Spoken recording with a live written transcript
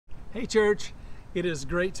Hey church, it is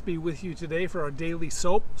great to be with you today for our daily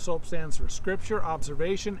SOAP. SOAP stands for Scripture,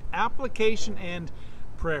 Observation, Application, and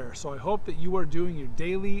Prayer. So I hope that you are doing your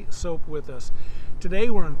daily SOAP with us. Today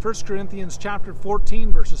we're in 1 Corinthians chapter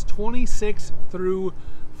 14, verses 26 through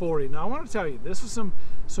 40. Now I want to tell you, this is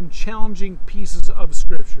some challenging pieces of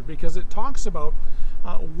Scripture because it talks about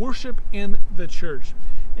worship in the church.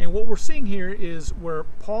 And what we're seeing here is where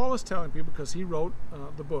Paul is telling people, because he wrote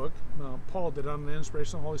the book, Paul did on the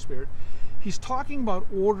inspiration of the Holy Spirit, he's talking about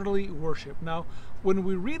orderly worship. Now, when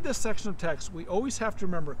we read this section of text, we always have to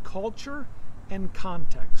remember culture and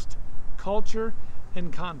context. Culture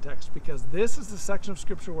and context, because this is the section of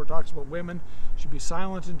Scripture where it talks about women should be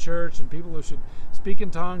silent in church and people who should speak in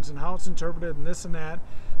tongues and how it's interpreted and this and that.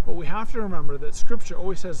 But we have to remember that Scripture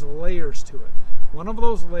always has layers to it. One of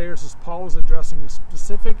those layers is Paul is addressing a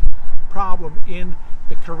specific problem in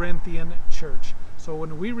the Corinthian church. So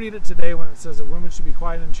when we read it today, when it says that women should be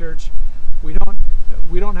quiet in church, we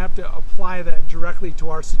don't have to apply that directly to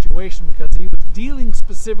our situation because he was dealing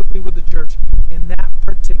specifically with the church in that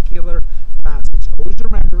particular passage. Always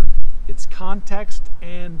remember, it's context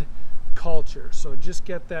and culture. So just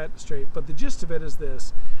get that straight. But the gist of it is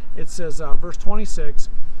this. It says, verse 26,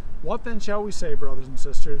 "What then shall we say, brothers and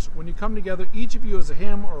sisters? When you come together, each of you has a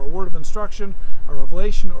hymn or a word of instruction, a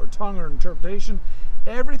revelation or tongue or interpretation.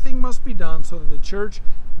 Everything must be done so that the church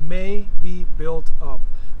may be built up."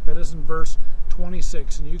 That is in verse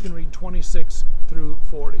 26, and you can read 26 through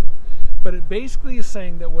 40. But it basically is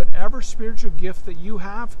saying that whatever spiritual gift that you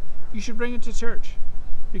have, you should bring it to church.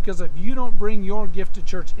 Because if you don't bring your gift to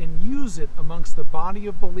church and use it amongst the body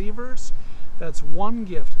of believers, that's one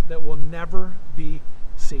gift that will never be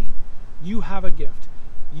seen. You have a gift.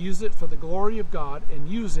 Use it for the glory of God and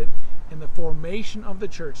use it in the formation of the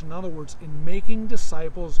church. In other words, in making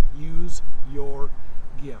disciples, use your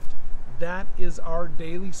gift. That is our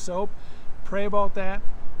daily SOAP. Pray about that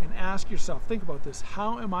and ask yourself, think about this.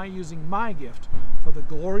 How am I using my gift for the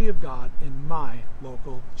glory of God in my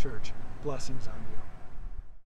local church? Blessings on you.